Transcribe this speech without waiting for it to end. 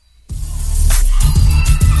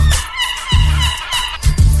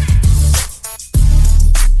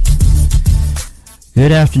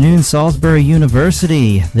Good afternoon, Salisbury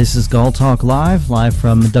University. This is Gull Talk Live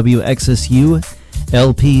from WXSU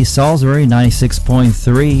LP Salisbury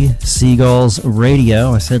 96.3 Seagulls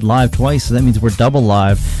Radio. I said live twice, so that means we're double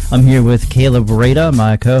live. I'm here with Caleb Rada,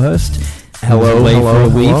 my co-host.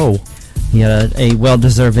 Hello. He had a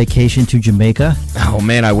well-deserved vacation to Jamaica. Oh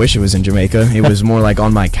man, I wish it was in Jamaica. It was more like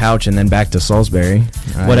on my couch and then back to Salisbury.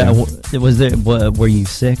 Were you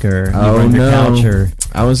sick or you Oh were on your no, couch or?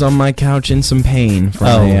 I was on my couch in some pain from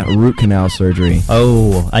a root canal surgery.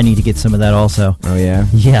 Oh, I need to get some of that also. Oh yeah.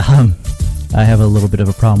 Yeah, I have a little bit of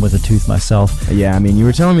a problem with a tooth myself. Yeah, I mean, you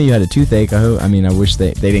were telling me you had a toothache. I wish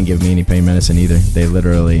they didn't give me any pain medicine either. They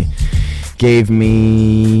literally gave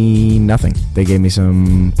me nothing. They gave me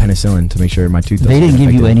some penicillin to make sure my tooth. They didn't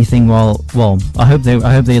give you anything while. Well, I hope they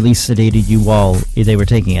at least sedated you while they were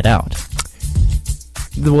taking it out.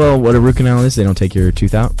 Well, what a root canal is, they don't take your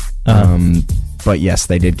tooth out. But yes,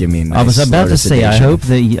 they did give me a nice. I was about to say, I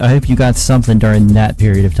hope you got something during that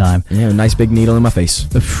period of time. Yeah, a nice big needle in my face.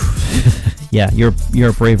 Yeah, you're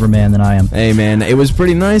a braver man than I am. Hey man, it was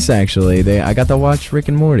pretty nice actually. I got to watch Rick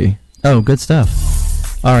and Morty. Oh, good stuff.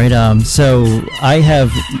 All right, so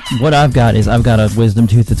what I've got a wisdom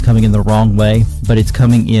tooth that's coming in the wrong way, but it's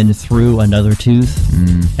coming in through another tooth,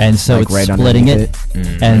 and so like it's right splitting it,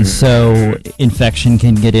 and so infection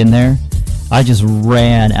can get in there. I just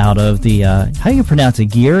ran out of the, how do you pronounce it,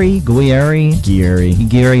 Geary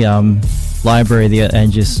library,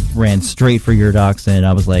 and just ran straight for your docs, and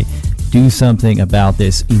I was like, do something about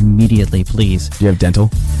this immediately, please. Do you have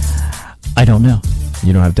dental? I don't know.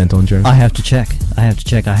 You don't have dental insurance? I have to check. I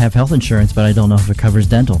have health insurance, but I don't know if it covers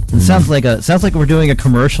dental. It sounds like we're doing a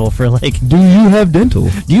commercial for like. Do you have dental?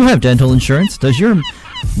 Do you have dental insurance? Does your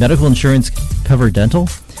medical insurance cover dental?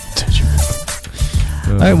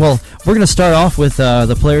 All right. Well, we're going to start off with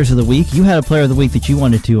the players of the week. You had a player of the week that you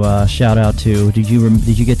wanted to shout out to. Did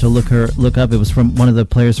you get to look up? It was from one of the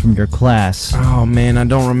players from your class. Oh man, I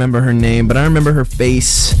don't remember her name, but I remember her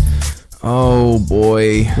face. Oh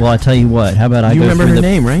boy. Well, I tell you what. How about you remember her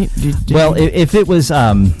name, right? If it was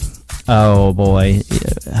oh boy,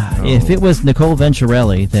 if it was Nicole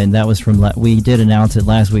Venturelli, then that was from. We did announce it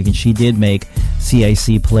last week, and she did make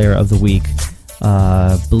CAC Player of the Week.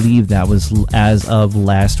 Believe that was as of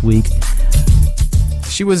last week.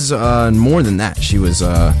 She was more than that. She was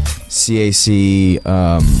CAC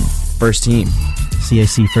first team.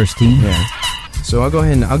 CAC first team. Yeah. So I'll go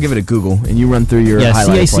ahead and I'll give it a Google, and you run through your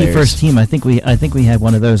highlight CAC players. first team. I think we had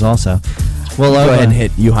one of those also. Well, go ahead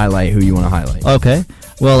and you highlight who you want to highlight. Okay.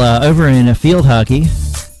 Well, over in field hockey,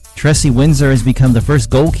 Tressie Windsor has become the first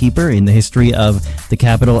goalkeeper in the history of the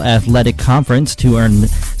Capital Athletic Conference to earn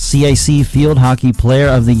CAC Field Hockey Player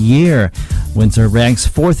of the Year. Windsor ranks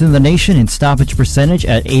 4th in the nation in stoppage percentage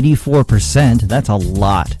at 84%. That's a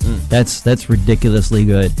lot. That's ridiculously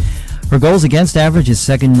good. Her goals against average is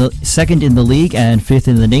second in the league and 5th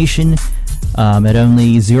in the nation at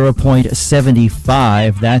only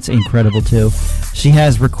 0.75. That's incredible too. She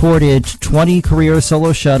has recorded 20 career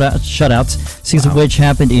solo shutouts, 6 of which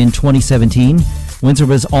happened in 2017. Windsor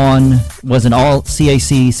was an all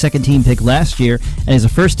CAC second team pick last year and is a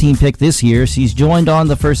first team pick this year. She's joined on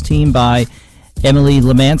the first team by Emily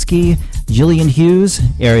Lemansky, Jillian Hughes,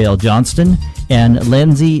 Ariel Johnston, and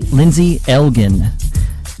Lindsay Elgin.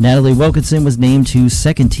 Natalie Wilkinson was named to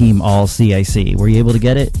second team all CAC. Were you able to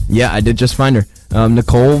get it? Yeah, I did just find her.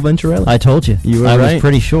 Nicole Venturelli. I told you. You were right. I was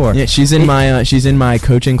pretty sure. Yeah, she's in my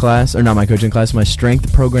coaching class, or not my coaching class, my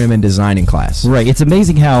strength program and designing class. Right. It's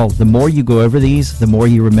amazing how the more you go over these, the more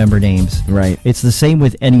you remember names. Right. It's the same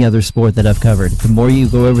with any other sport that I've covered. The more you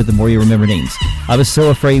go over, the more you remember names. I was so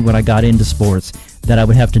afraid when I got into sports that I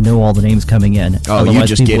would have to know all the names coming in. Oh, otherwise you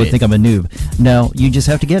just people get would it. think I'm a noob. No, you just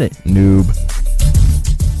have to get it. Noob.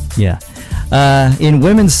 Yeah. In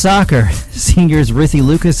women's soccer, seniors Ruthie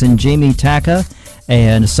Lucas and Jamie Taka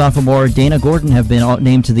and sophomore Dana Gordon have been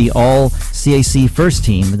named to the All-CAC first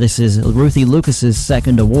team. This is Ruthie Lucas's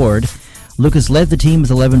second award. Lucas led the team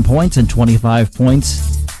with 11 points and 25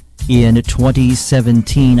 points in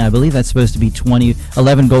 2017. I believe that's supposed to be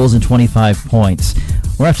 11 goals and 25 points.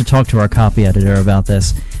 We'll have to talk to our copy editor about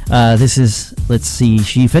this. Let's see,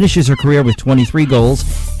 she finishes her career with 23 goals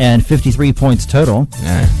and 53 points total.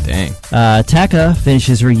 Dang. Taka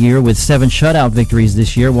finishes her year with 7 shutout victories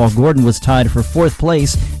this year, while Gordon was tied for 4th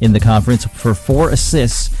place in the conference for 4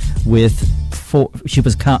 assists with 4.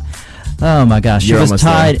 Oh my gosh, she was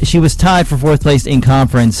tied. There. She was tied for 4th place in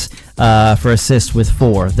conference for assists with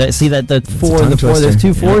 4. There's 2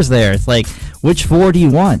 4s there. It's like, which 4 do you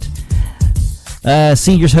want?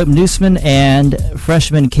 Seniors Hope Newsman and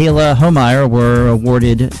freshman Kayla Homeyer were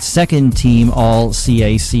awarded second team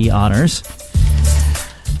All-CAC honors.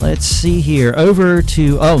 Let's see here. Over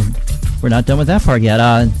to, we're not done with that part yet.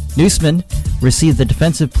 Newsman received the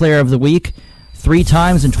Defensive Player of the Week 3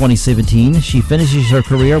 times in 2017. She finishes her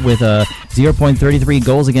career with a 0.33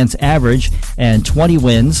 goals against average and 20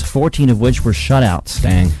 wins, 14 of which were shutouts.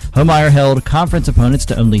 Dang. Homeyer held conference opponents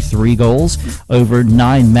to only 3 goals over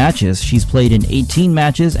 9 matches. She's played in 18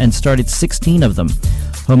 matches and started 16 of them.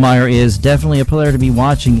 Homeyer is definitely a player to be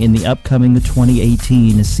watching in the upcoming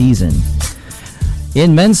 2018 season.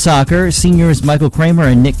 In men's soccer, seniors Michael Kramer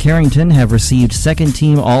and Nick Carrington have received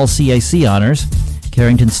second-team All-CAC honors.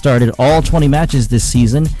 Carrington started all 20 matches this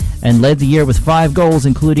season and led the year with 5 goals,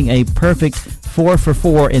 including a perfect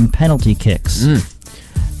 4-for-4 in penalty kicks.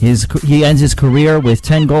 He ends his career with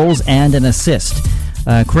 10 goals and an assist.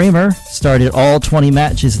 Kramer started all 20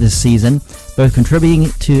 matches this season, both contributing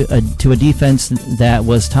to a defense that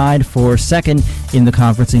was tied for second in the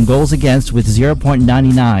conference in goals against with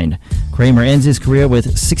 0.99. Kramer ends his career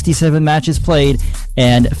with 67 matches played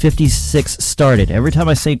and 56 started. Every time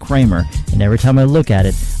I say Kramer and every time I look at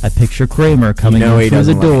it, I picture Kramer coming in through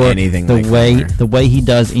the door the way he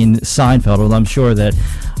does in Seinfeld. Well, I'm sure that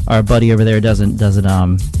our buddy over there doesn't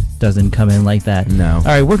come in like that. No. All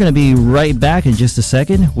right, we're going to be right back in just a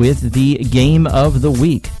second with the Game of the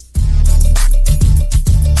Week.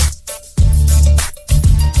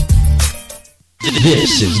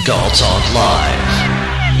 This is Galt Talk Live.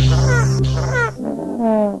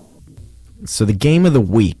 So the Game of the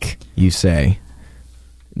Week, you say.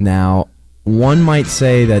 Now, one might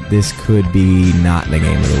say that this could be not the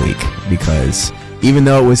Game of the Week, because even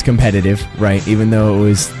though it was competitive, right, even though it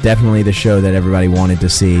was definitely the show that everybody wanted to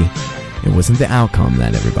see, it wasn't the outcome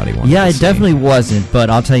that everybody wanted to see. Yeah, it definitely wasn't, but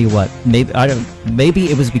I'll tell you what,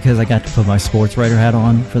 maybe it was because I got to put my sports writer hat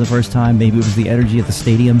on for the first time. Maybe it was the energy at the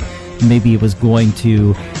stadium. Maybe it was going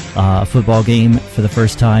to a football game for the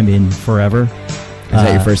first time in forever. Is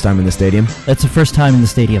that your first time in the stadium? That's the first time in the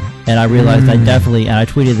stadium. And I realized I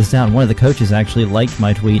tweeted this out, and one of the coaches actually liked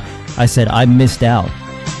my tweet. I said, I missed out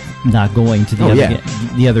not going to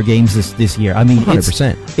the other games this year. I mean,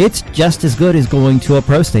 100%. It's just as good as going to a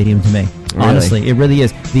pro stadium to me. Really? Honestly, it really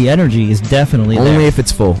is. The energy is definitely there. Only if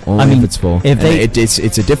it's full. If it's full.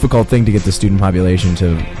 It's a difficult thing to get the student population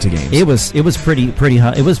to games. It was pretty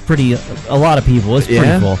high. It was pretty a lot of people. It was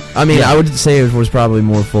pretty full. I mean, I would say it was probably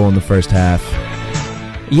more full in the first half.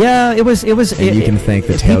 Yeah, it was. You can thank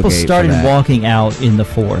the tailgate. People started walking out in the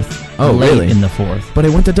fourth. Oh, late really? In the fourth. But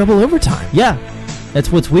it went to double overtime. Yeah,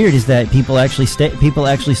 that's what's weird is that people actually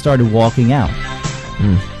started walking out.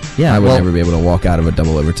 Yeah, I would never be able to walk out of a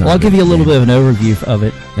double overtime. Well, I'll give you a little bit of an overview of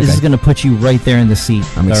it. This is going to put you right there in the seat.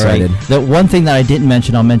 I'm excited. Right? The one thing that I didn't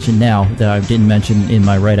mention, I'll mention now, that I didn't mention in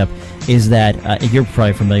my write-up, is that you're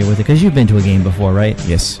probably familiar with it because you've been to a game before, right?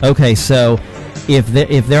 Yes. Okay, so if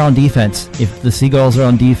they're on defense, if the Seagulls are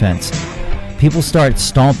on defense, people start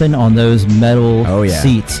stomping on those metal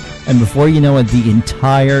seats, and before you know it, the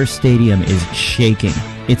entire stadium is shaking.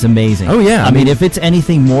 It's amazing. Oh, yeah. I mean, if it's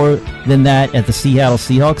anything more than that at the Seattle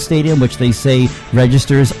Seahawks Stadium, which they say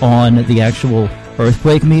registers on the actual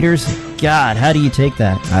earthquake meters, God, how do you take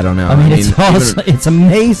that? I don't know. I mean, it's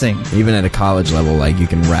amazing. Even at a college level, like, you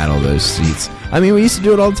can rattle those seats. I mean, we used to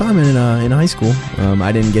do it all the time in high school.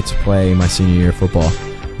 I didn't get to play my senior year of football,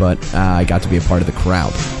 but I got to be a part of the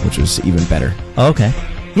crowd, which was even better. Okay.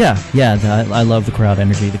 Yeah, I love the crowd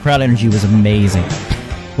energy. The crowd energy was amazing.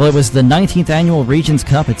 Well, it was the 19th Annual Regions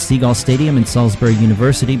Cup at Seagull Stadium in Salisbury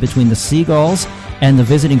University between the Seagulls and the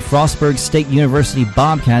visiting Frostburg State University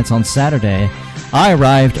Bobcats on Saturday. I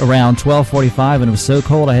arrived around 12:45 and it was so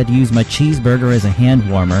cold I had to use my cheeseburger as a hand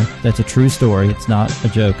warmer. That's a true story. It's not a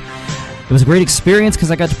joke. It was a great experience because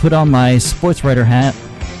I got to put on my sports writer hat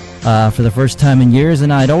for the first time in years,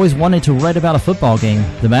 and I'd always wanted to write about a football game.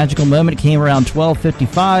 The magical moment came around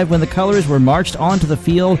 12:55 when the colors were marched onto the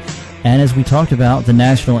field, and as we talked about, the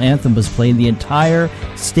national anthem was played. The entire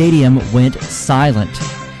stadium went silent.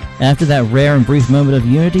 After that rare and brief moment of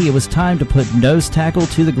unity, it was time to put nose tackle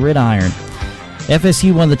to the gridiron.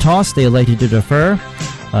 FSU won the toss. They elected to defer.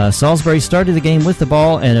 Salisbury started the game with the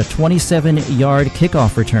ball and a 27-yard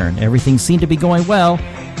kickoff return. Everything seemed to be going well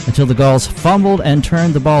until the Gulls fumbled and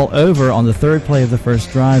turned the ball over on the third play of the first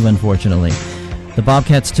drive, unfortunately. The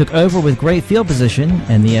Bobcats took over with great field position,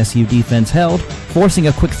 and the SU defense held, forcing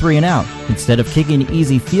a quick 3-and-out. Instead of kicking an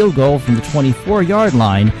easy field goal from the 24-yard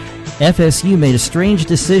line, FSU made a strange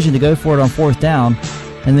decision to go for it on fourth down,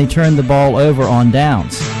 and they turned the ball over on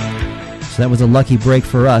downs. So that was a lucky break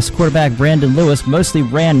for us. Quarterback Brandon Lewis mostly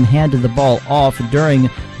ran and handed the ball off during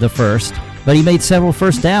the first. but he made several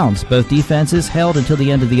first downs. Both defenses held until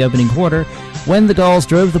the end of the opening quarter, when the Gulls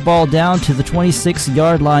drove the ball down to the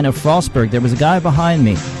 26-yard line of Frostburg. There was a guy behind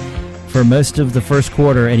me for most of the first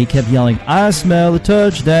quarter, and he kept yelling, "I smell a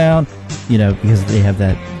touchdown," because they have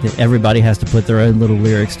that everybody has to put their own little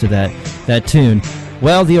lyrics to that tune.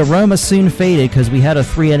 Well, the aroma soon faded because we had a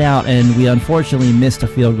 3-and-out, and we unfortunately missed a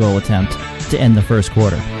field goal attempt to end the first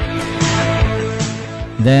quarter.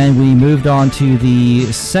 Then we moved on to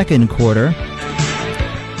the second quarter,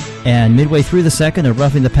 and midway through the second, a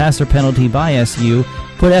roughing the passer penalty by SU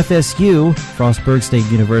put FSU, Frostburg State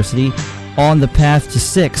University, on the path to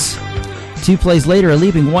 6. 2 plays later, a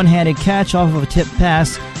leaping one-handed catch off of a tipped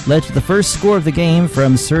pass led to the first score of the game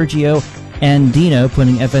from Sergio Andino,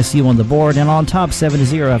 putting FSU on the board and on top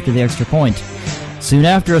 7-0 after the extra point. Soon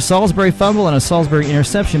after, a Salisbury fumble and a Salisbury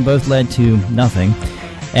interception both led to nothing,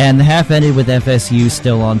 and the half ended with FSU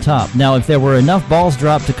still on top. Now, if there were enough balls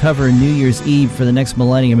dropped to cover New Year's Eve for the next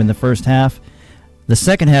millennium in the first half, the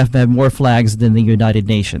second half had more flags than the United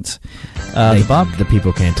Nations. The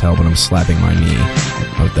people can't tell, but I'm slapping my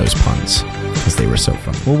knee with those puns because they were so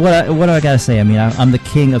funny. Well, what do I got to say? I mean, I'm the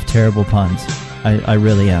king of terrible puns. I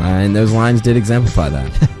really am. And those lines did exemplify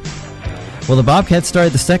that. Well, the Bobcats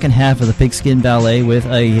started the second half of the Pigskin Ballet with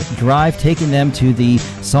a drive taking them to the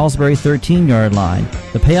Salisbury 13-yard line.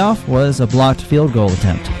 The payoff was a blocked field goal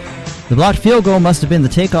attempt. The blocked field goal must have been the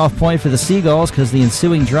takeoff point for the Seagulls because the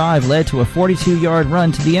ensuing drive led to a 42-yard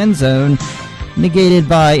run to the end zone, negated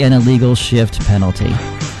by an illegal shift penalty.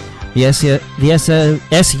 The SU,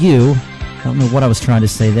 I don't know what I was trying to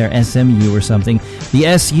say there, SMU or something. The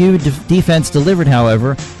SU defense delivered,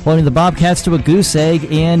 however, holding the Bobcats to a goose egg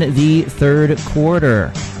in the third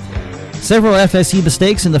quarter. Several FSU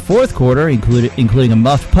mistakes in the fourth quarter, including a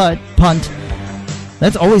muffed punt.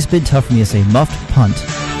 That's always been tough for me to say, muffed punt.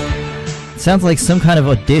 Sounds like some kind of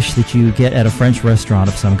a dish that you get at a French restaurant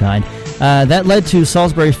of some kind. That led to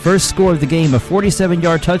Salisbury's first score of the game, a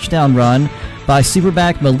 47-yard touchdown run by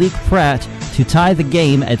Superback Malik Pratt to tie the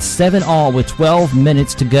game at 7-all with 12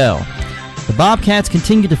 minutes to go. The Bobcats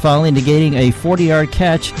continued to follow, negating a 40-yard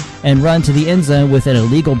catch and run to the end zone with an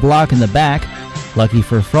illegal block in the back. Lucky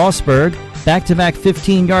for Frostburg, back-to-back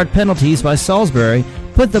 15-yard penalties by Salisbury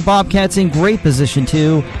put the Bobcats in great position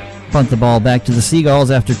to punt the ball back to the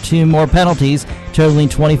Seagulls after 2 more penalties, totaling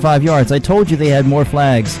 25 yards. I told you they had more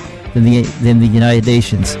flags than the United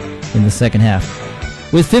Nations in the second half.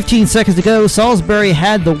 With 15 seconds to go, Salisbury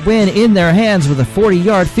had the win in their hands with a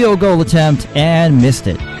 40-yard field goal attempt and missed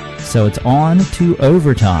it. So it's on to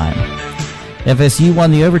overtime. FSU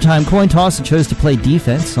won the overtime coin toss and chose to play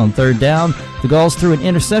defense. On third down, the Gulls threw an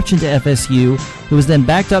interception to FSU, who was then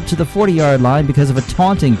backed up to the 40-yard line because of a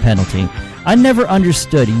taunting penalty. I never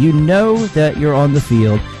understood. You know that you're on the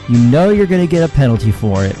field. You know you're going to get a penalty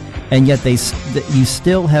for it, and yet you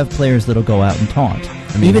still have players that'll go out and taunt.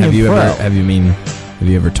 I mean, even have you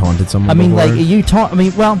ever taunted someone? I mean, before? like you taunt. I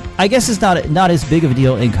mean, well, I guess it's not as big of a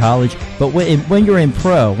deal in college, but when you're in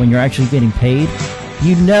pro, when you're actually getting paid,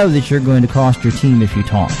 you know that you're going to cost your team if you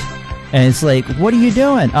taunt. And it's like, what are you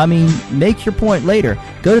doing? I mean, make your point later.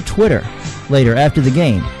 Go to Twitter later after the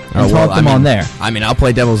game and taunt them on there. I mean, I'll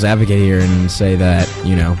play devil's advocate here and say that,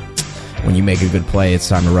 when you make a good play, it's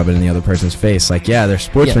time to rub it in the other person's face. Like, yeah, there's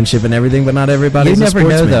sportsmanship and everything, but not everybody's a sportsman. You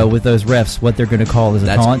never know, though, with those refs, what they're going to call as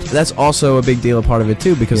a taunt. That's also a big deal, a part of it,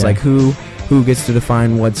 too, because, who gets to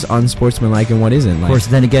define what's unsportsmanlike and what isn't? Like, of course,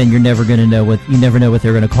 then again, you never know what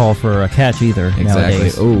they're going to call for a catch either. Exactly.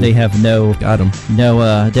 Nowadays. Ooh. They have no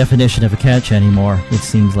definition of a catch anymore, it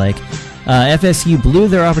seems like. FSU blew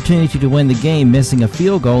their opportunity to win the game, missing a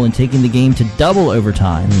field goal and taking the game to double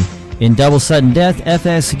overtime. In double sudden death,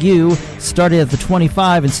 FSU started at the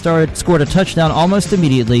 25 and scored a touchdown almost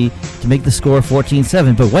immediately to make the score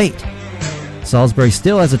 14-7. But wait, Salisbury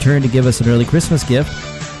still has a turn to give us an early Christmas gift,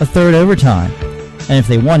 a third overtime. And if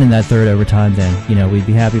they won in that third overtime, then, we'd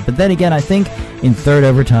be happy. But then again, I think in third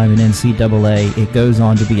overtime in NCAA, it goes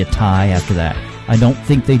on to be a tie after that. I don't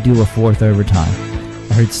think they do a fourth overtime.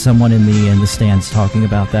 I heard someone in the stands talking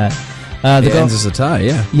about that. It ends as a tie,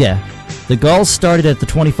 yeah. Yeah. The Gulls started at the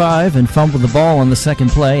 25 and fumbled the ball on the second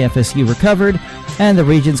play. FSU recovered, and the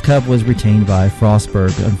Regions Cup was retained by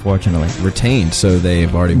Frostburg, unfortunately. Retained, so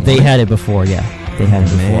they've already won. They had it before, yeah. They had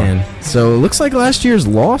it before. Man. So it looks like last year's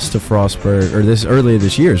lost to Frostburg, or earlier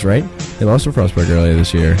this year's, right? They lost to Frostburg earlier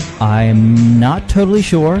this year. I'm not totally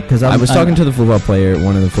sure, because I was talking to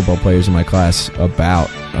one of the football players in my class, about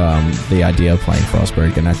the idea of playing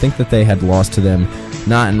Frostburg, and I think that they had lost to them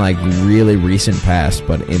not in like really recent past,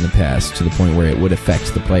 but in the past, to the point where it would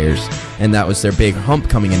affect the players. And that was their big hump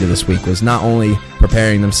coming into this week, was not only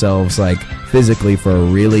preparing themselves like physically for a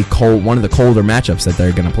really one of the colder matchups that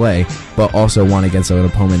they're going to play, but also one against an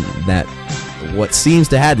opponent that what seems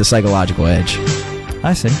to have the psychological edge.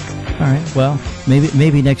 I see. All right. Well,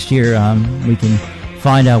 maybe next year we can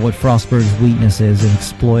find out what Frostburg's weakness is and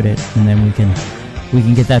exploit it, and then we can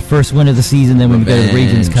get that first win of the season. Then we go to the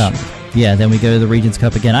Regions Cup. Yeah, then we go to the Regions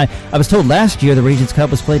Cup again. I was told last year the Regions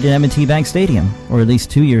Cup was played at M&T Bank Stadium, or at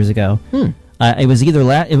least 2 years ago. It was either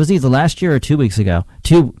last year or 2 weeks ago.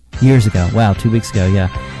 2 years ago. Wow, 2 weeks ago. Yeah.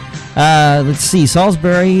 Let's see.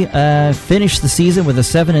 Salisbury finished the season with a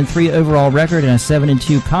 7-3 overall record and a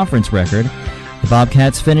 7-2 conference record. The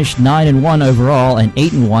Bobcats finished 9-1 overall and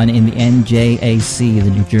 8-1 in the NJAC, the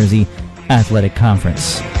New Jersey Athletic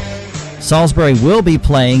Conference. Salisbury will be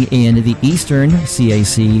playing in the Eastern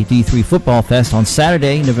CAC D3 Football Fest on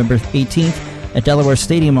Saturday, November 18th at Delaware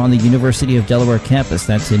Stadium on the University of Delaware campus.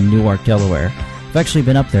 That's in Newark, Delaware. I've actually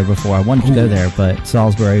been up there before. I wanted to go there, but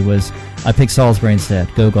I picked Salisbury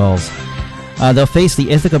instead. Go Gulls. They'll face the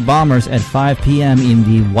Ithaca Bombers at 5 p.m. in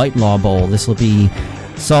the Whitelaw Bowl. This will be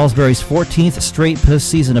Salisbury's 14th straight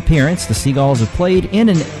postseason appearance. The Seagulls have played in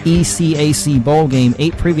an ECAC bowl game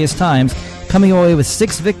 8 previous times, coming away with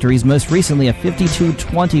 6 victories, most recently a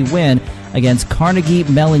 52-20 win against Carnegie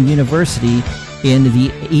Mellon University in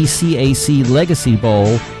the ECAC Legacy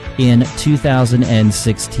Bowl in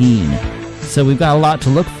 2016. So we've got a lot to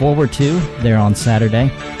look forward to there on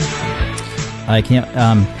Saturday. I'm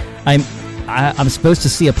supposed to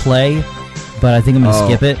see a play, but I think I'm going to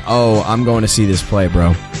skip it. Oh, I'm going to see this play,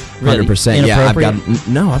 bro. 100%. Really? Yeah,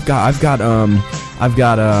 I've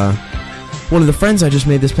got one of the friends I just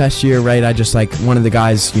made this past year, right? I just one of the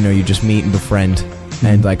guys, you just meet and befriend.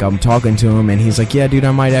 And I'm talking to him, and he's like, "Yeah, dude,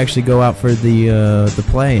 I might actually go out for the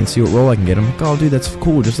play and see what role I can get." I'm like, "Oh, dude, that's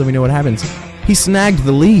cool. Just let me know what happens." He snagged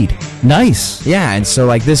the lead. Nice. Yeah, and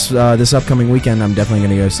so this upcoming weekend, I'm definitely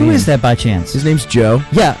gonna go see him. Who is that by chance? His name's Joe.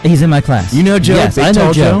 Yeah, he's in my class. You know Joe? Yes, Big I know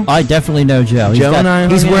tall Joe. I definitely know Joe.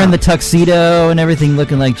 He's wearing the tuxedo and everything,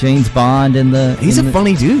 looking like James Bond. He's a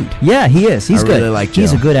funny dude. Yeah, he is. He's good. Really like Joe.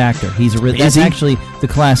 He's a good actor. That's actually the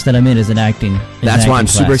class that I'm in is an acting. That's why I'm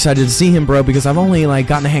super excited to see him, bro. Because I've only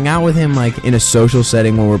gotten to hang out with him in a social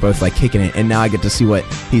setting where we're both kicking it, and now I get to see what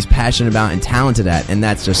he's passionate about and talented at, and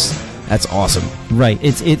that's awesome. Right.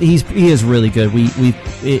 He is really good.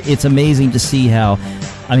 It's amazing to see how,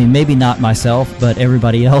 maybe not myself, but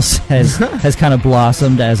everybody else has kind of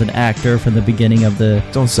blossomed as an actor from the beginning of the...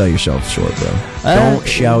 Don't sell yourself short, bro. Don't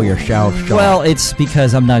sell yourself short. Well, it's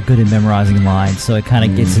because I'm not good at memorizing lines, so it kind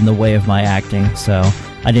of gets in the way of my acting. So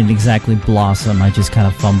I didn't exactly blossom. I just kind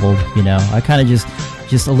of fumbled, I kind of just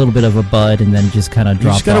a little bit of a bud, and then just kind of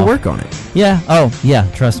dropped off. You just gotta work on it. Yeah. Oh,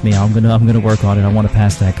 yeah. Trust me, I'm gonna work on it. I want to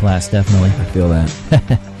pass that class, definitely. I feel that.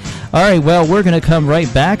 All right. Well, we're gonna come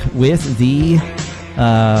right back with the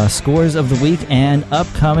scores of the week and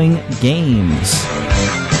upcoming games.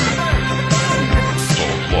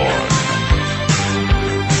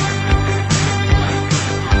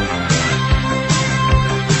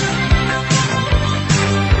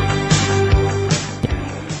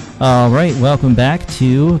 All right, welcome back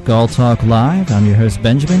to Gall Talk Live. I'm your host,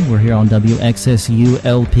 Benjamin. We're here on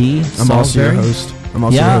WXSU-LP. I'm also your host.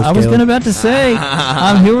 I was about to say,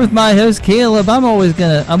 I'm here with my host, Caleb. I'm always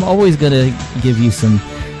gonna give you some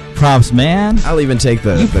props, man. I'll even take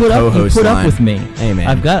the co-host line. You put up with me. Hey, man.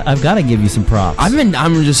 I've got to give you some props. I've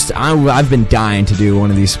been dying to do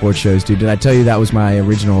one of these sports shows, dude. Did I tell you that was my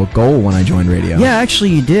original goal when I joined radio? Yeah,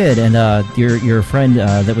 actually you did. And your friend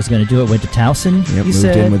that was going to do it went to Towson. Yep, moved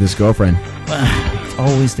in with his girlfriend. It's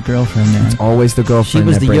always the girlfriend, man. It's always the girlfriend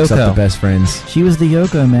that breaks up the best friends. She was the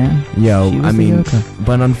Yoko, man.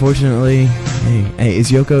 But unfortunately, hey, is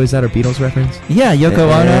that a Beatles reference? Yeah,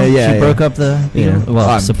 Yoko Ono. She broke up the Beatles. Yeah.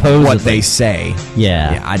 Well, supposedly. What they say.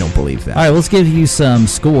 Yeah. I don't believe that. All right, let's give you some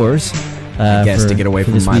scores. I guess to get away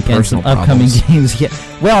from my personal upcoming games. Yeah.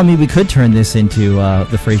 Well, we could turn this into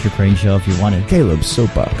the Fraser Crane Show if you wanted. Caleb's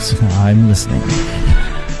soapbox. I'm listening.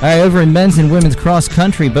 All right, over in men's and women's cross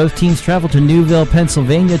country, both teams traveled to Newville,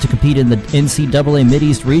 Pennsylvania to compete in the NCAA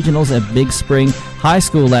Mid-East Regionals at Big Spring High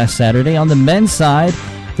School last Saturday. On the men's side,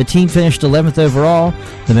 the team finished 11th overall.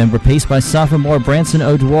 The men were paced by sophomore Branson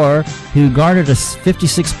O'Dwyer, who garnered a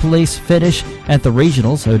 56th place finish at the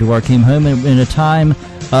regionals. O'Dwyer came home in a time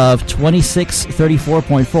of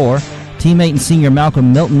 26:34.4. Teammate and senior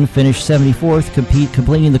Malcolm Milton finished 74th,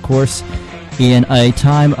 completing the course in a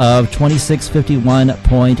time of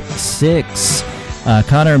 26:51.6.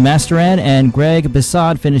 Connor Masteran and Greg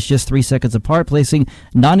Bissad finished just 3 seconds apart, placing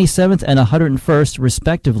 97th and 101st,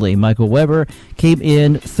 respectively. Michael Weber came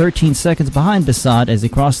in 13 seconds behind Bissad as he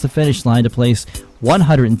crossed the finish line to place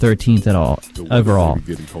 113th overall.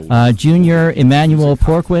 Junior Emmanuel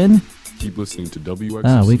Porquin. Keep listening to WXCC.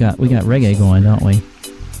 Oh, we got reggae going, don't we?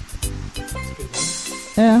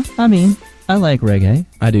 Yeah, I mean, I like reggae.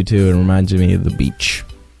 I do too. It reminds me of the beach.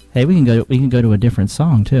 Hey, we can go to a different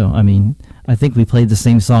song too. I mean, I think we played the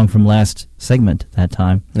same song from last segment that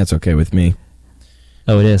time. That's okay with me.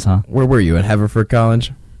 Oh, it is, huh? Where were you, at Haverford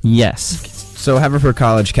College? Yes. So Haverford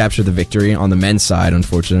College captured the victory on the men's side,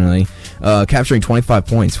 unfortunately, capturing 25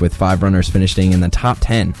 points with 5 runners finishing in the top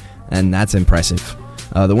 10, and that's impressive.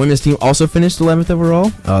 The women's team also finished 11th overall.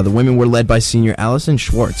 The women were led by senior Allison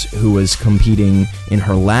Schwartz, who was competing in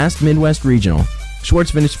her last Midwest Regional.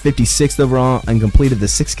 Schwartz finished 56th overall and completed the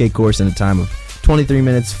 6K course in a time of 23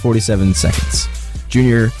 minutes, 47 seconds.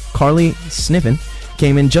 Junior Carly Sniffen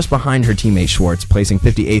came in just behind her teammate Schwartz, placing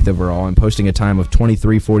 58th overall and posting a time of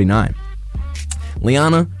 23:49.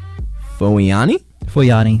 Liana Foyani.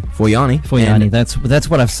 That's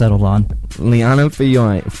what I've settled on. Liana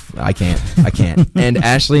Foyani. I can't. And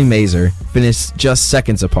Ashley Mazer finished just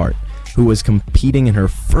seconds apart, who was competing in her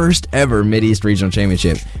first ever Mid-East Regional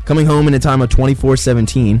Championship, coming home in a time of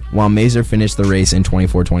 24:17, while Mazer finished the race in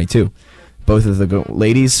 24:22. Both of the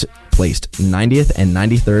ladies placed 90th and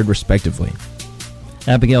 93rd, respectively.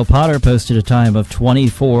 Abigail Potter posted a time of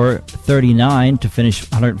 24:39 to finish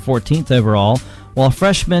 114th overall, while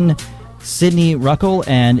freshmen Sydney Ruckle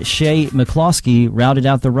and Shay McCloskey rounded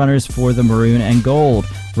out the runners for the maroon and gold.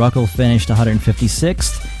 Ruckle finished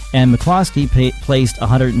 156th, and McCloskey placed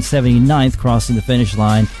 179th, crossing the finish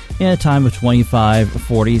line in a time of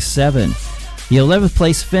 25:47. The 11th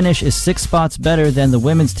place finish is 6 spots better than the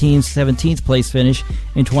women's team's 17th place finish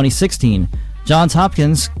in 2016. Johns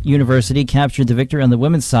Hopkins University captured the victory on the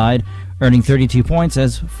women's side, earning 32 points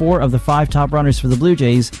as 4 of the 5 top runners for the Blue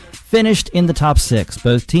Jays finished in the top 6.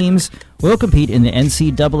 Both teams will compete in the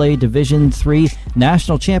NCAA Division III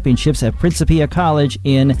National Championships at Principia College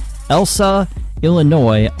in Elsa,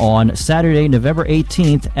 Illinois on Saturday, November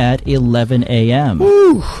 18th at 11 a.m.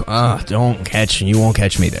 Woo! You won't catch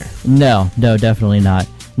me there. No, definitely not.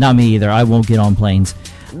 Not me either. I won't get on planes.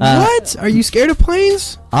 What? Are you scared of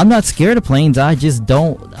planes? I'm not scared of planes. I just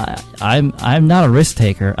don't. I'm not a risk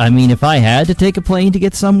taker. I mean, if I had to take a plane to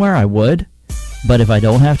get somewhere, I would. But if I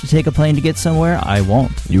don't have to take a plane to get somewhere, I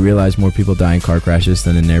won't. You realize more people die in car crashes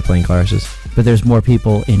than in airplane crashes? But there's more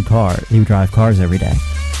people in cars who drive cars every day.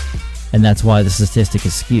 And that's why the statistic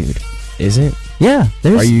is skewed. Is it? Yeah.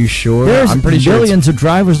 Are you sure? There's I'm pretty sure billions of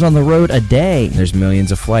drivers on the road a day. There's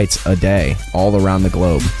millions of flights a day all around the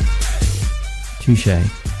globe. Touche.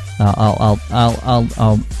 I'll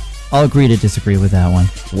agree to disagree with that one.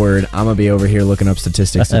 Word. I'm gonna be over here looking up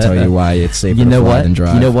statistics to tell you why it's safer to fly than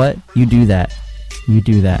drive. You know what? You do that,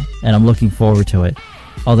 and I'm looking forward to it.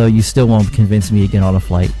 Although you still won't convince me to get on a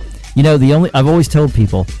flight. You know, I've always told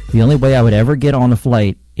people the only way I would ever get on a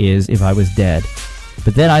flight is if I was dead.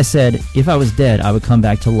 But then I said if I was dead, I would come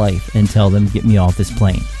back to life and tell them get me off this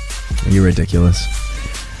plane. You're ridiculous.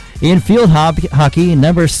 In field hockey,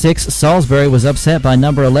 number 6 Salisbury was upset by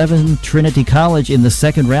number 11 Trinity College in the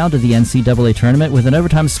second round of the NCAA tournament with an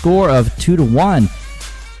overtime score of 2-1.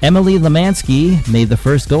 Emily Lemansky made the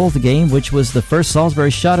first goal of the game, which was the first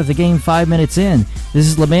Salisbury shot of the game 5 minutes in. This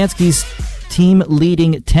is Lemansky's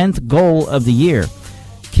team-leading 10th goal of the year.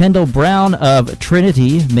 Kendall Brown of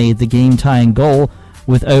Trinity made the game-tying goal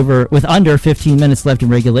with under 15 minutes left in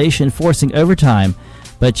regulation, forcing overtime.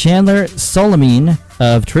 But Chandler Solomine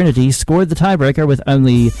of Trinity scored the tiebreaker with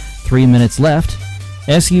only 3 minutes left.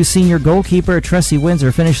 SU senior goalkeeper Tressie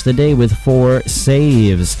Windsor finished the day with 4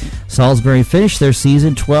 saves. Salisbury finished their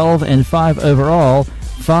season 12-5 overall,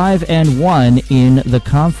 5-1 in the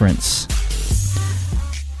conference.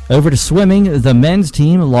 Over to swimming, the men's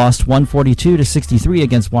team lost 142-63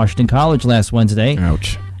 against Washington College last Wednesday.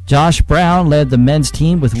 Ouch. Josh Brown led the men's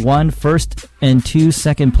team with 1 first and 2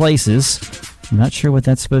 second places. I'm not sure what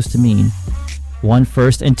that's supposed to mean. 1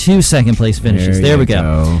 first and 2 second place finishes. There we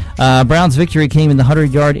go. Brown's victory came in the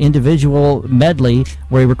 100-yard individual medley,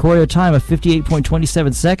 where he recorded a time of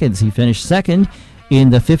 58.27 seconds. He finished second in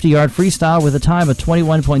the 50-yard freestyle with a time of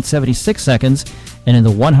 21.76 seconds, and in the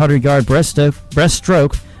 100-yard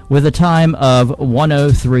breaststroke with a time of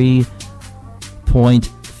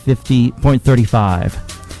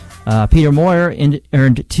 103.35. Peter Moyer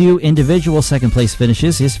earned 2 individual second-place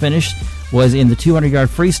finishes. His finish was in the 200-yard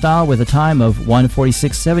freestyle with a time of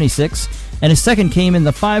 1:46.76, and his second came in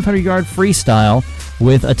the 500-yard freestyle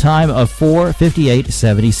with a time of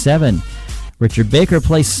 4:58.77. Richard Baker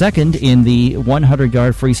placed second in the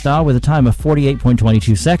 100-yard freestyle with a time of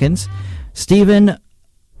 48.22 seconds. Stephen,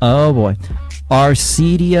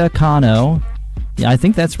 Arcidiacano, I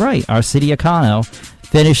think that's right, Arcidiacano,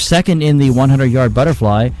 finished second in the 100-yard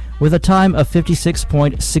butterfly with a time of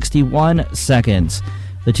 56.61 seconds.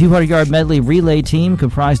 The 200-yard medley relay team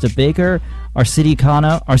comprised of Baker,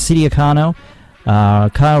 Arcidiacano,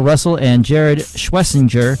 Kyle Russell, and Jared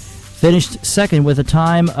Schwessinger finished second with a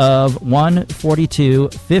time of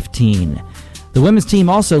 1:42.15. The women's team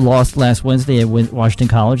also lost last Wednesday at Washington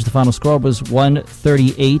College. The final score was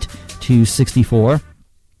 138-64.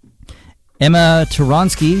 Emma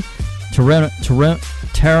Taranowski.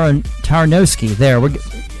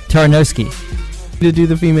 To do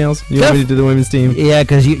the females? You want me to do the women's team? Yeah,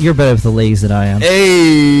 because you're better with the ladies than I am.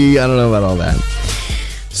 Hey, I don't know about all that.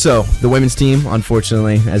 So, the women's team,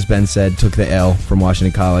 unfortunately, as Ben said, took the L from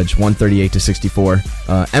Washington College, 138-64.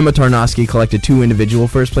 Emma Tarnowski collected 2 individual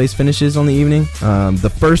first-place finishes on the evening. The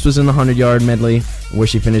first was in the 100-yard medley, where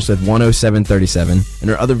she finished with 107.37, and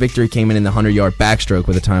her other victory came in the 100-yard backstroke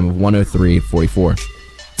with a time of 103.44.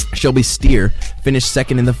 Shelby Steer finished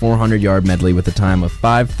second in the 400-yard medley with a time of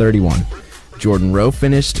 5:31. Jordan Rowe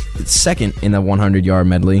finished second in the 100-yard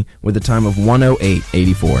medley with a time of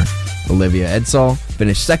 108.84. Olivia Edsall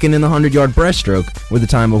finished second in the 100-yard breaststroke with a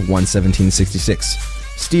time of 117.66.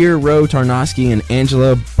 Steer, Rowe, Tarnowski, and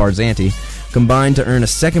Angela Barzanti combined to earn a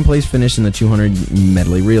second-place finish in the 200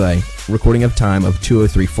 medley relay, recording a time of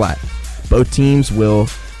 2:03 flat. Both teams will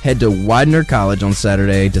head to Widener College on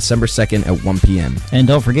Saturday, December 2nd at 1 p.m. And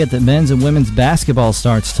don't forget that men's and women's basketball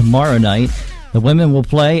starts tomorrow night. The women will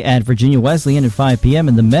play at Virginia Wesleyan at 5 p.m.,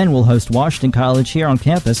 and the men will host Washington College here on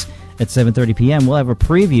campus at 7:30 p.m. We'll have a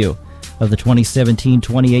preview of the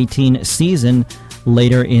 2017-2018 season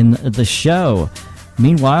later in the show.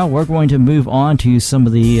 Meanwhile, we're going to move on to some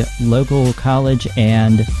of the local college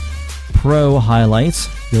and pro highlights.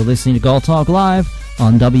 You're listening to Galt Talk Live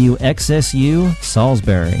on WXSU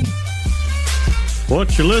Salisbury.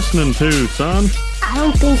 What you listening to, son? I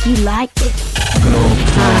don't think you like it.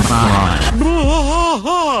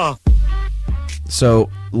 So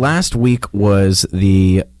last week was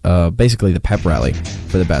the basically the pep rally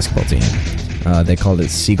for the basketball team. They called it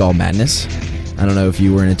Seagull Madness. I don't know if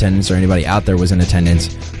you were in attendance or anybody out there was in attendance,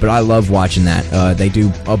 but I love watching that. They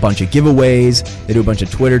do a bunch of giveaways. They do a bunch of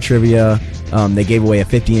Twitter trivia. They gave away a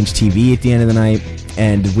 50-inch TV at the end of the night,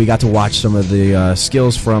 and we got to watch some of the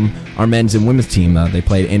skills from our men's and women's team. They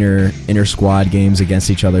played inter squad games against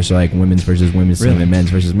each other, so like women's versus women's team and men's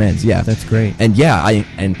versus men's. Yeah, that's great. And yeah,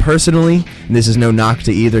 and personally, and this is no knock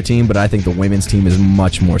to either team, but I think the women's team is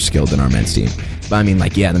much more skilled than our men's team. But I mean,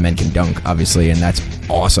 like, yeah, the men can dunk, obviously, and that's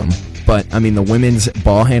awesome. But I mean, the women's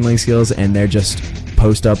ball handling skills, and they're just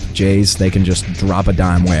post-up Jays. They can just drop a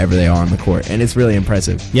dime wherever they are on the court, and it's really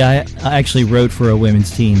impressive. Yeah, I actually wrote for a women's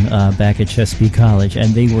team back at Chesapeake College,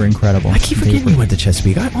 and they were incredible. I keep forgetting you went to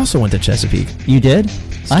Chesapeake. I also went to Chesapeake. You did?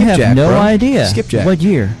 I have no idea. Skipjack. What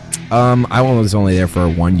year? I was only there for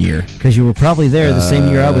 1 year. Because you were probably there the same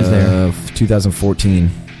year I was there. 2014.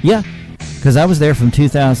 Yeah, because I was there from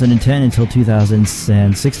 2010 until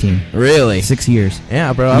 2016. Really? 6 years.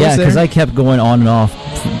 Yeah, bro. Yeah, because I kept going on and off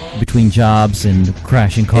between jobs and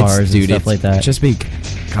crashing cars and stuff like that. Chesapeake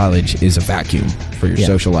College is a vacuum for your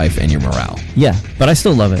social life and your morale. Yeah, but I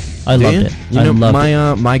still love it. I loved it. You know,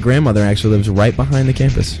 my grandmother actually lives right behind the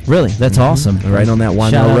campus. Really? That's awesome. Right on that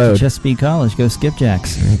Wine Shout Mill out Road. to Chesapeake College. Go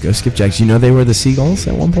Skipjacks. Yeah, go Skipjacks. You know they were the Seagulls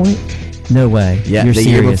at one point? No way. Yeah, You're the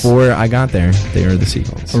serious. year before I got there, they were the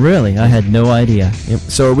Seagulls. Really? I had no idea. Yep.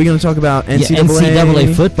 So are we going to talk about NCAA? Yeah,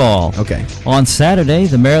 NCAA football. Okay. On Saturday,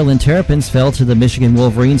 the Maryland Terrapins fell to the Michigan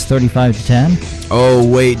Wolverines 35-10. Oh,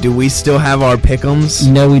 wait, do we still have our pick'ems?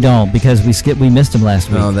 No, we don't, because we missed them last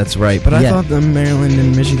week. Oh, that's right. But I thought the Maryland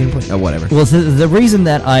and Michigan played. Oh, whatever. Well, the reason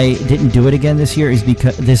that I didn't do it again this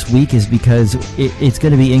week is because it's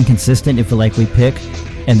going to be inconsistent if we pick.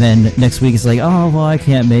 And then next week it's like, oh, well, I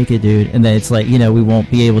can't make it, dude. And then it's like, we won't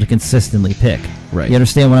be able to consistently pick. Right. You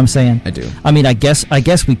understand what I'm saying? I do. I mean, I guess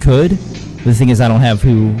we could. But the thing is, I don't have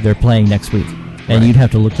who they're playing next week. And you'd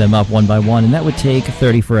have to look them up one by one, and that would take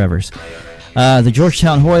 30 forevers. The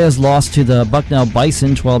Georgetown Hoyas lost to the Bucknell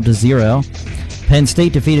Bison 12-0. Penn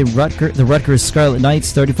State defeated the Rutgers Scarlet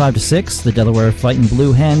Knights 35-6. The Delaware Fighting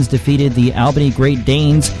Blue Hens defeated the Albany Great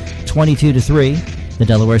Danes 22-3. The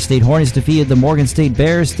Delaware State Hornets defeated the Morgan State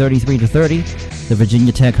Bears 33-30. The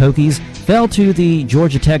Virginia Tech Hokies fell to the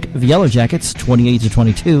Georgia Tech Yellow Jackets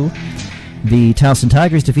 28-22. The Towson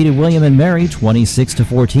Tigers defeated William and Mary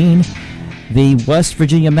 26-14. The West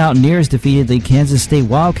Virginia Mountaineers defeated the Kansas State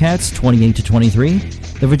Wildcats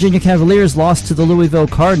 28-23. The Virginia Cavaliers lost to the Louisville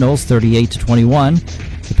Cardinals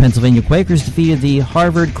 38-21. The Pennsylvania Quakers defeated the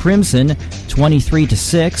Harvard Crimson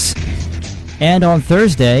 23-6. And on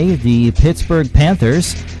Thursday, the Pittsburgh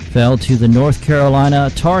Panthers fell to the North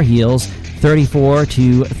Carolina Tar Heels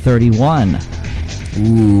 34-31.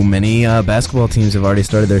 Ooh, many basketball teams have already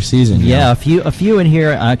started their season. Yeah, a few in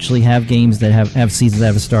here actually have games that have seasons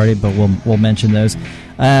that have started, but we'll mention those.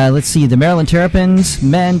 Let's see. The Maryland Terrapins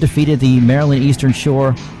men defeated the Maryland Eastern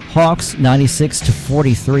Shore Hawks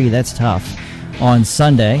 96-43. That's tough. On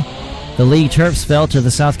Sunday, the League Terps fell to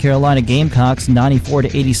the South Carolina Gamecocks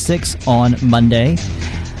 94-86 on Monday.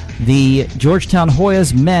 The Georgetown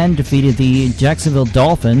Hoyas men defeated the Jacksonville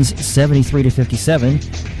Dolphins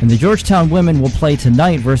 73-57, and the Georgetown women will play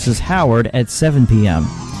tonight versus Howard at 7 p.m.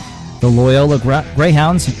 The Loyola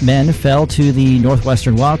Greyhounds men fell to the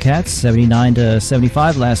Northwestern Wildcats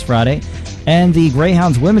 79-75 last Friday, and the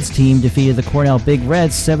Greyhounds women's team defeated the Cornell Big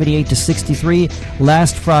Reds 78-63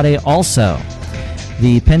 last Friday also.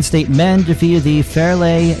 The Penn State men defeated the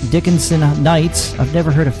Fairleigh Dickinson Knights. I've never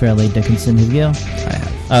heard of Fairleigh Dickinson, have you? I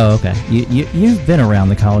have. Oh, okay. You've been around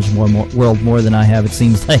the college world more than I have, it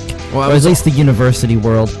seems like. Well, or at least the university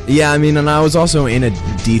world. Yeah, I mean, and I was also in a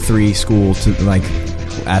D3 school to like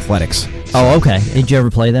athletics. Oh, okay. Did you ever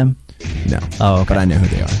play them? No. Oh, okay. But I know who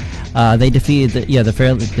they are. They defeated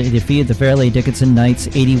the Fairleigh Dickinson Knights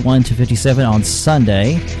 81-57 on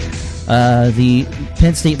Sunday. The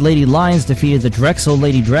Penn State Lady Lions defeated the Drexel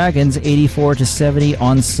Lady Dragons 84-70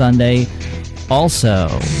 on Sunday. Also,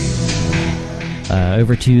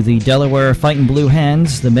 over to the Delaware Fightin' Blue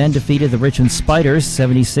Hens. The men defeated the Richmond Spiders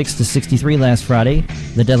 76-63 last Friday.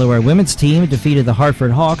 The Delaware women's team defeated the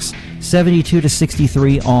Hartford Hawks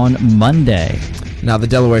 72-63 on Monday. Now, the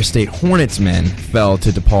Delaware State Hornets men fell to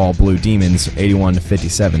DePaul Blue Demons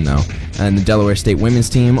 81-57, though. And the Delaware State women's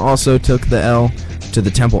team also took the L to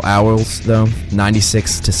the Temple Owls, though,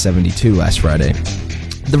 96-72 last Friday.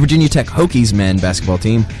 The Virginia Tech Hokies men basketball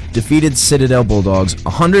team defeated Citadel Bulldogs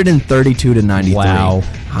 132-93. Wow.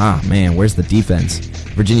 Ah, man, where's the defense?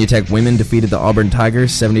 Virginia Tech women defeated the Auburn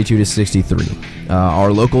Tigers 72-63.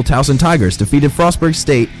 Our local Towson Tigers defeated Frostburg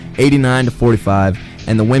State 89-45,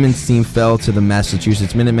 and the women's team fell to the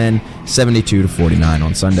Massachusetts Minutemen 72-49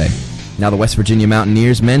 on Sunday. Now the West Virginia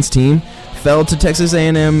Mountaineers men's team fell to Texas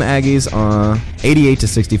A&M Aggies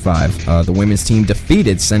 88-65. The women's team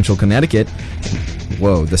defeated Central Connecticut.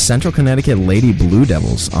 The Central Connecticut Lady Blue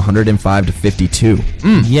Devils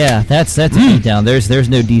 105-52. Yeah, that's a beatdown. There's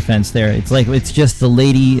no defense there. It's just the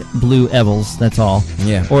Lady Blue Evils. That's all.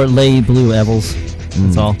 Yeah. Or Lady Blue Evils.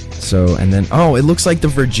 That's all. So, and then, it looks like the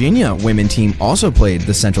Virginia women team also played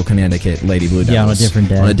the Central Connecticut Lady Blue Devils. Yeah, on a different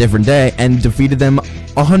day. On a different day, and defeated them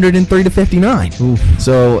 103-59. Oof.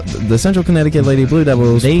 So, the Central Connecticut Lady Blue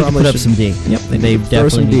Devils They probably put up should- some D. Yep, They need to throw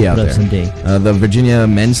some definitely D out put up there. some D. The Virginia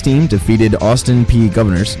men's team defeated Austin P.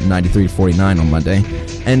 Governors 93-49 on Monday.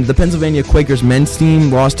 And the Pennsylvania Quakers men's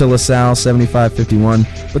team lost to LaSalle 75-51.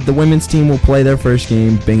 But the women's team will play their first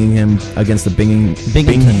game against the Binghamton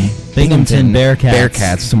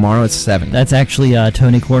Bearcats tomorrow at 7. That's actually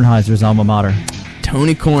Tony Kornheiser's alma mater.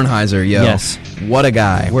 Tony Kornheiser, yo. Yes. What a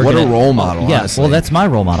guy. What a role model, Yeah, honestly. well, that's my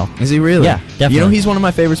role model. Is he really? Yeah, definitely. You know, he's one of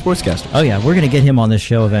my favorite sportscasters. Oh, yeah, we're going to get him on this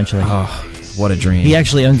show eventually. Oh, what a dream. He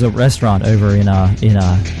actually owns a restaurant over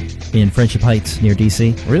in Friendship Heights near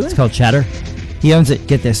D.C. Really? It's called Chatter. He owns it,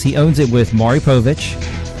 get this, he owns it with Maury Povich,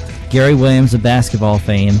 Gary Williams of basketball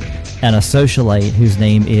fame, and a socialite whose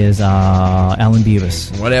name is Alan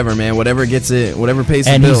Bubis. Whatever, man. Whatever pays the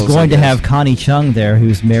And bills. he's going to have Connie Chung there,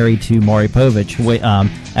 who's married to Maury Povich,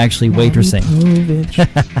 actually waitressing.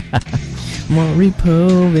 Maury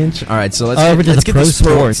Povich. All right, so let's Over to let's the get pro this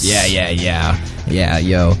sports. Yeah,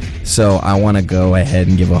 yo. So I want to go ahead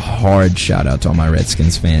and give a hard shout out to all my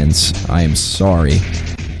Redskins fans. I am sorry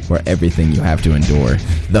for everything you have to endure.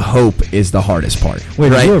 The hope is the hardest part.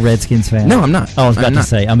 Wait, right? are you a Redskins fan? No, I'm not. Oh, I was about I'm to not.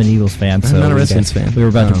 say, I'm an Eagles fan. I'm not a Redskins fan. We were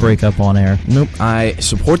about to break up on air. Nope. I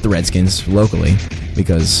support the Redskins locally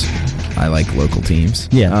because I like local teams.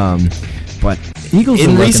 Yeah. But Eagles are in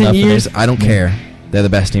working recent up for years, this. I don't care. They're the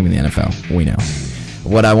best team in the NFL. We know.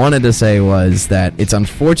 What I wanted to say was that it's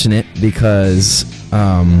unfortunate because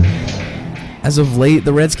as of late,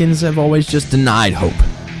 the Redskins have always just denied hope.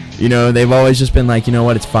 You know, they've always just been like, you know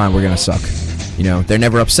what, it's fine, we're going to suck. You know, they're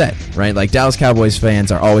never upset, right? Like, Dallas Cowboys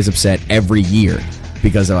fans are always upset every year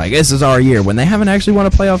because they're like, this is our year, when they haven't actually won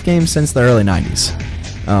a playoff game since the early 90s.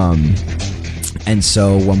 And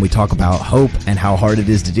so when we talk about hope and how hard it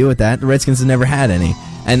is to deal with that, the Redskins have never had any.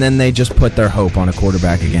 And then they just put their hope on a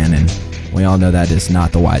quarterback again, and We all know that is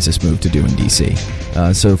not the wisest move to do in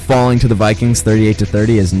DC. So falling to the Vikings 38-30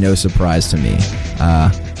 is no surprise to me.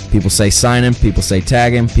 People say sign him, people say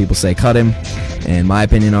tag him, people say cut him. And my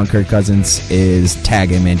opinion on Kirk Cousins is tag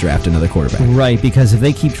him and draft another quarterback. Right, because if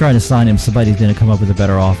they keep trying to sign him, somebody's going to come up with a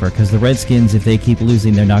better offer. Because the Redskins, if they keep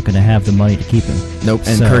losing, they're not going to have the money to keep him. Nope,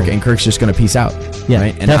 and So- Kirk's just going to peace out. Yeah,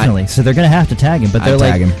 right? And definitely. So they're going to have to tag him, but I'd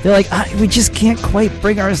tag him. they're like, we just can't quite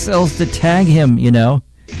bring ourselves to tag him. You know,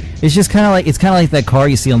 it's just kind of like that car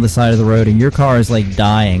you see on the side of the road, and your car is like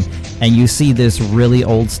dying, and you see this really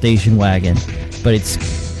old station wagon, but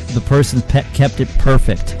the person kept it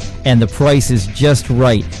perfect, and the price is just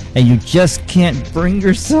right, and you just can't bring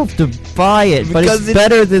yourself to buy it. But Because it's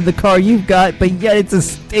better than the car you've got, but yet it's a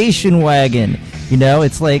station wagon. You know,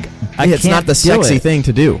 it's like it's not the sexy thing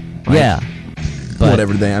to do. Right? Yeah. But,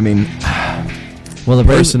 Whatever I mean, well, the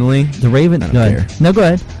personally, the Ravens. I don't Go ahead. care. No, go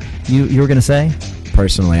ahead. You were gonna say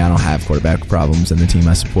personally, I don't have quarterback problems in the team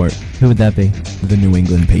I support. who would that be? The New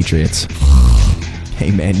England Patriots. Hey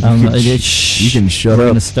man, you can shut we're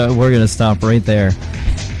up. We're gonna stop right there.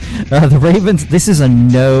 The Ravens. This is a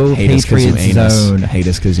no Hate us 'cause Patriots you ain't us. zone. Hate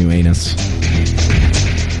us because you ain't us.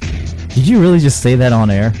 Did you really just say that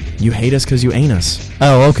on air? You hate us because you ain't us.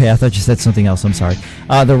 Oh, okay. I thought you said something else. I'm sorry.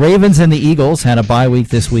 The Ravens and the Eagles had a bye week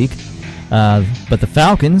this week, but the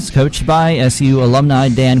Falcons, coached by SU alumni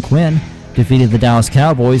Dan Quinn, defeated the Dallas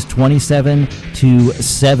Cowboys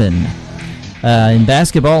 27-7. In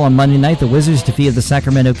basketball on Monday night, the Wizards defeated the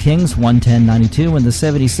Sacramento Kings 110-92, and the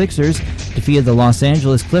 76ers defeated the Los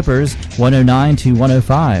Angeles Clippers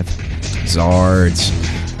 109-105. Zards.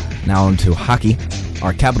 Now on to hockey.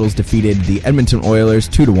 Our Capitals defeated the Edmonton Oilers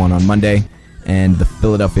 2-1 on Monday, and the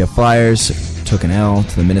Philadelphia Flyers took an L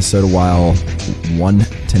to the Minnesota Wild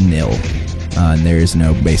 1-0. And there is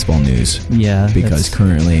no baseball news. Yeah, Because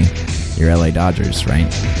currently, your LA Dodgers, right,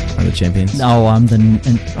 are the champions. no, I'm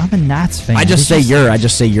a Nats fan. I just say you're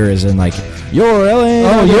as in like your LA.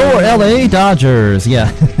 Oh, your LA Dodgers.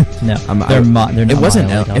 Yeah. No, they're not. It wasn't.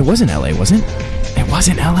 my LA It Dodgers. wasn't LA, was it? It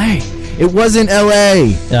wasn't LA. It wasn't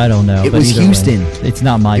LA. I don't know. It but was either way, Houston. it's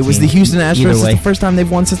not my It team. was the Houston Astros. Either It's way, the first time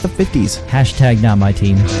they've won since the 50s. hashtag not my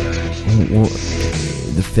team.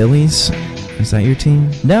 The Phillies? Is that your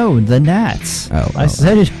team? No, the Nats. I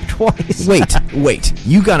said it twice. Wait.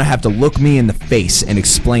 You gotta have to look me in the face and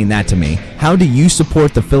explain that to me. How do you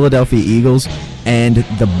support the Philadelphia Eagles and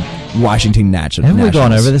the Washington Nationals? Haven't we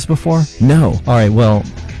gone over this before? No. All right. Well,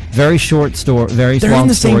 very short story. Very They're long in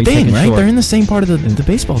the story. same thing, taken right? short. They're in the same part of the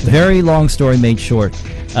baseball thing. Very long story made short.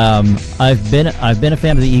 I've been a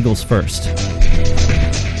fan of the Eagles first.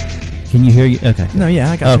 Can you hear you? Okay. No,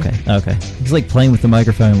 yeah, I got you. Okay. It's like playing with the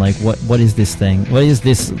microphone. Like, what is this thing? What is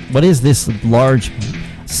this large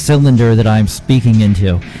cylinder that I'm speaking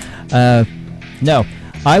into? No,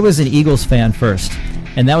 I was an Eagles fan first,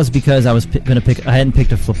 and that was because I was I hadn't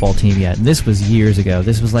picked a football team yet. And this was years ago.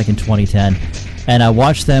 This was like in 2010, and I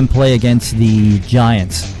watched them play against the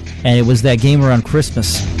Giants, and it was that game around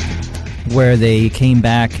Christmas where they came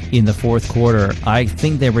back in the fourth quarter. I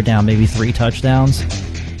think they were down maybe 3 touchdowns.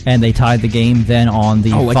 And they tied the game then on the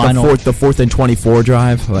final the fourth and 24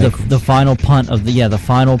 drive, like the final punt of the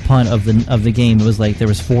final punt of the game. It was like there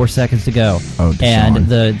was 4 seconds to go. Oh, Deshaun. And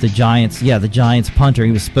the Giants punter,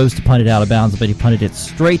 he was supposed to punt it out of bounds, but he punted it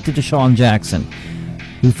straight to Deshaun Jackson,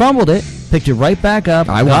 who fumbled it, picked it right back up,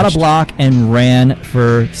 got watched. a block, and ran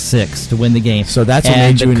for 6 to win the game. So that's what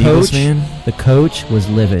And made you an Eagles fan? The coach was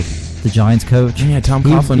livid. The Giants coach. Yeah, Tom He-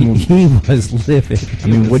 Coughlin. He was livid. I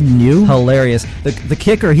mean, wouldn't you? Hilarious. The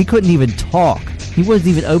kicker, he couldn't even talk. He wasn't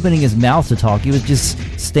even opening his mouth to talk. He was just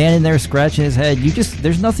standing there scratching his head.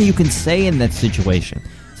 There's nothing you can say in that situation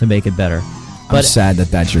to make it better. I'm sad that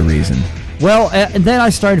that's your reason. Well, and then I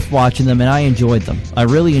started watching them, and I enjoyed them. I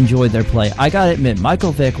really enjoyed their play. I gotta admit,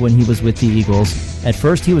 Michael Vick, when he was with the Eagles, at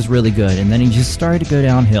first he was really good, and then he just started to go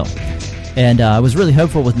downhill. And I was really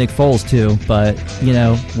hopeful with Nick Foles, too, but,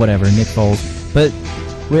 whatever, Nick Foles. But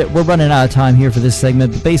we're running out of time here for this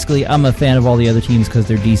segment, but basically I'm a fan of all the other teams because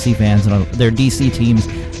they're DC fans, and they're DC teams,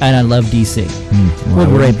 and I love DC. We'll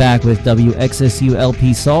be right back with WXSU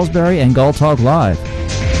LP Salisbury and Gall Talk Live.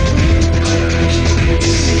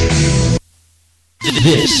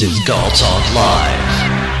 This is Gall Talk Live.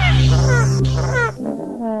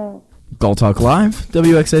 Gall Talk Live,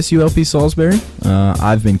 WXSU LP Salisbury.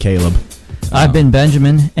 I've been Caleb. I've been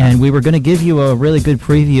Benjamin, and we were going to give you a really good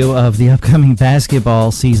preview of the upcoming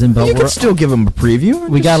basketball season, but You can still give them a preview.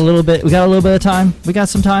 we got a little bit of time. We got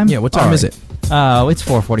some time. Yeah, what time is it? It's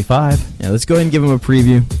 4:45. Yeah, let's go ahead and give them a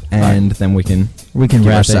preview, and then we can give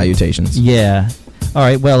wrap our it. salutations. Yeah. All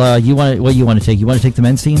right. Well, you want to take? You want to take the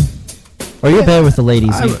men's team, or you're better with the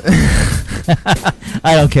ladies?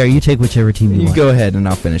 I don't care. You take whichever team you You want. go ahead and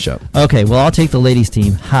I'll finish up. Okay, well, I'll take the ladies'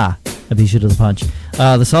 team. Ha! I beat you to the punch.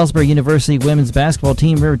 The Salisbury University women's basketball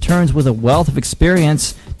team returns with a wealth of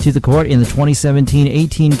experience to the court in the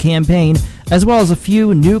 2017-18 campaign, as well as a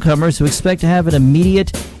few newcomers who expect to have an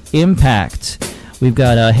immediate impact. We've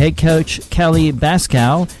got head coach Kelly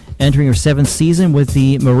Baskow entering her 7th season with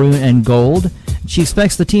the Maroon and Gold. She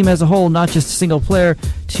expects the team as a whole, not just a single player,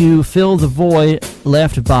 to fill the void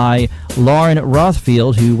left by Lauren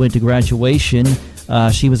Rothfield, who went to graduation.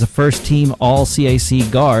 She was a first-team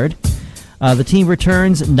All-CAC guard. The team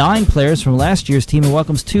returns 9 players from last year's team and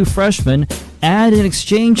welcomes 2 freshmen and an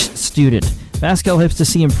exchange student. Baskow hopes to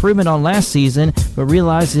see improvement on last season, but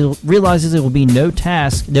realizes it will be no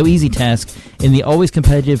easy task in the always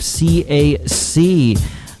competitive CAC.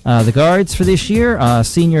 The guards for this year,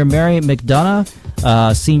 senior Mary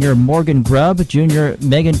McDonough, senior Morgan Grubb, junior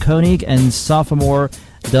Megan Koenig, and sophomore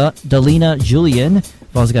Dalina Julian.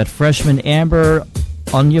 We've also got freshman Amber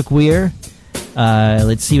Onyekweir.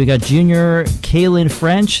 Let's see, we got junior Kaylin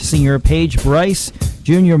French, senior Paige Bryce,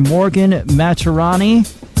 junior Morgan Maturani.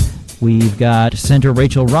 We've got center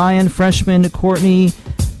Rachel Ryan, freshman Courtney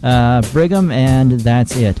Brigham, and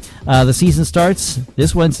that's it. The season starts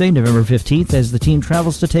this Wednesday, November 15th, as the team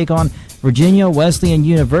travels to take on Virginia Wesleyan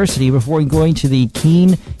University before going to the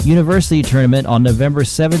Keene University Tournament on November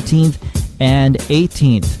 17th and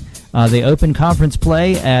 18th. They open conference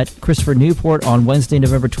play at Christopher Newport on Wednesday,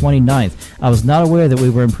 November 29th. I was not aware that we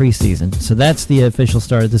were in preseason, so that's the official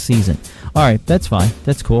start of the season. All right, that's fine.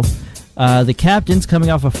 That's cool. The captains, coming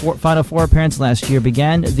off a Final Four appearance last year,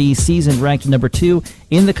 began the season ranked number 2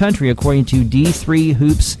 in the country, according to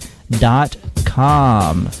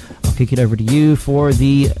D3Hoops.com. I'll kick it over to you for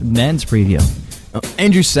the men's preview.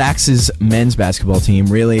 Andrew Sachs's men's basketball team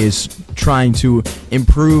really is trying to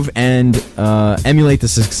improve and emulate the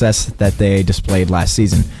success that they displayed last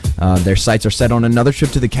season. Their sights are set on another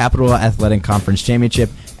trip to the Capital Athletic Conference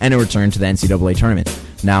Championship and a return to the NCAA tournament.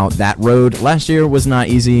 Now, that road last year was not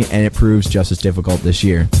easy, and it proves just as difficult this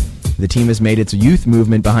year. The team has made its youth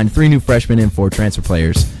movement behind 3 new freshmen and 4 transfer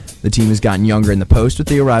players. The team has gotten younger in the post with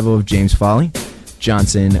the arrival of James Foley,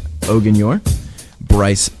 Johnson Ogunyor,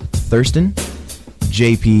 Bryce Thurston,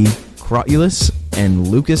 JP Crotulus, and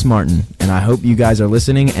Lucas Martin. And I hope you guys are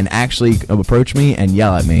listening and actually approach me and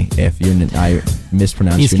yell at me if I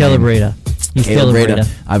mispronounce your name. He's Calabrita.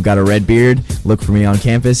 I've got a red beard. Look for me on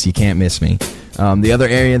campus. You can't miss me. The other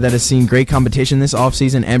area that has seen great competition this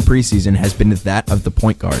offseason and preseason has been that of the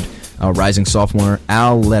point guard. Rising sophomore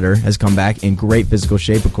Al Letter has come back in great physical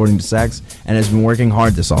shape, according to Sachs, and has been working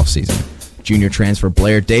hard this offseason. Junior transfer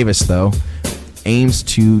Blair Davis, though, aims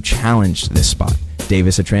to challenge this spot.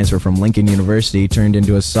 Davis, a transfer from Lincoln University, turned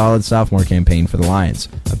into a solid sophomore campaign for the Lions,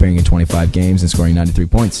 appearing in 25 games and scoring 93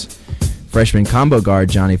 points. Freshman combo guard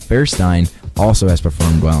Johnny Fairstein also has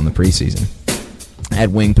performed well in the preseason. At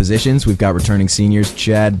wing positions, we've got returning seniors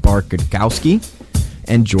Chad Barkowski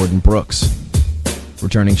and Jordan Brooks.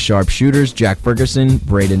 Returning sharpshooters Jack Ferguson,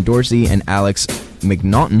 Braden Dorsey, and Alex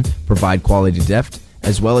McNaughton provide quality depth,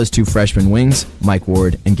 as well as 2 freshman wings, Mike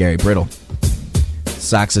Ward and Gary Brittle.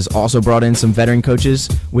 Sachs has also brought in some veteran coaches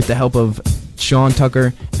with the help of Sean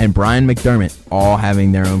Tucker and Brian McDermott, all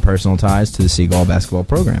having their own personal ties to the Seagull basketball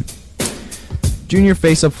program. Junior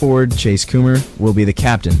face-up forward Chase Coomer will be the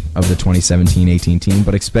captain of the 2017-18 team,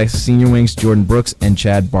 but expects senior wings Jordan Brooks and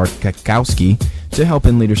Chad Barkowski to help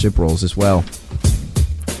in leadership roles as well.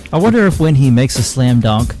 I wonder if when he makes a slam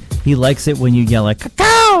dunk, he likes it when you yell like,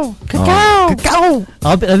 "Cacao! Cacao! Cacao!"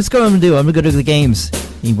 That's what I'm going to do. I'm going to go to the games.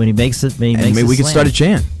 When he makes it, maybe we can start a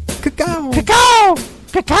chant. Cacao! Cacao!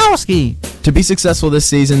 Cacao-ski! To be successful this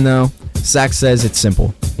season, though, Sachs says it's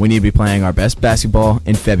simple. We need to be playing our best basketball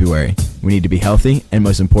in February. We need to be healthy, and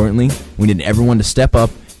most importantly, we need everyone to step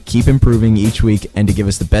up, keep improving each week, and to give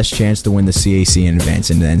us the best chance to win the CAC and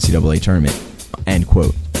advance into the NCAA tournament. End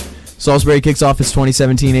quote. Salisbury kicks off its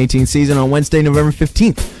 2017-18 season on Wednesday, November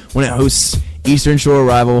 15th, when it hosts Eastern Shore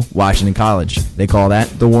rival Washington College. They call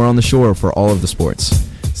that the War on the Shore for all of the sports.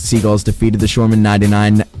 Seagulls defeated the Shoremen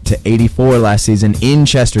 99-84 last season in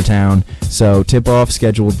Chestertown. So tip-off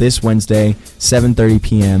scheduled this Wednesday, 7:30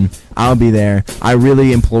 p.m. I'll be there. I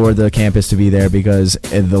really implore the campus to be there because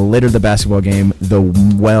the later the basketball game, the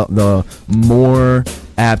more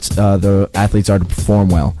apt the athletes are to perform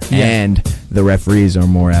well, and the referees are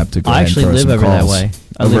more apt to go ahead and throw some calls. I actually live over that way.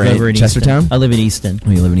 I live over in Chestertown? Easton. I live in Easton.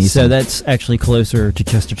 Oh, you live in Easton? So that's actually closer to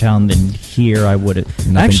Chestertown than here. I would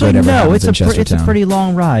have. Actually, no. It's a pretty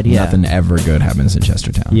long ride. Yeah. Nothing ever good happens in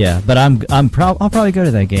Chestertown. Yeah, but I'll probably go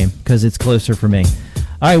to that game because it's closer for me.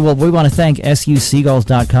 All right. Well, we want to thank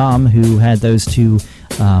SUSeagulls.com who had those 2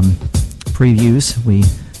 previews. We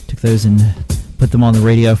took those and put them on the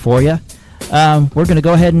radio for you. We're going to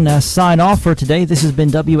go ahead and sign off for today. This has been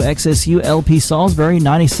WXSU LP Salisbury,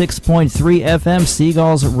 96.3 FM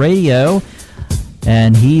Seagulls Radio.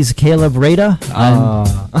 And he's Caleb Rada.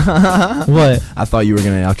 What? I thought you were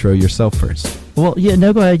going to outro yourself first. Well, yeah,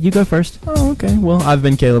 no, go ahead. You go first. Oh, okay. Well, I've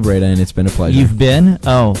been Caleb Rada, and it's been a pleasure. You've been?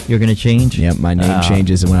 Oh, you're going to change? Yep, my name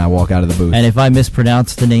changes when I walk out of the booth. And if I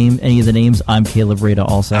mispronounce any of the names, I'm Caleb Rada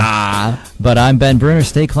also. But I'm Ben Bruner.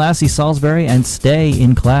 Stay classy, Salisbury, and stay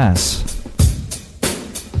in class.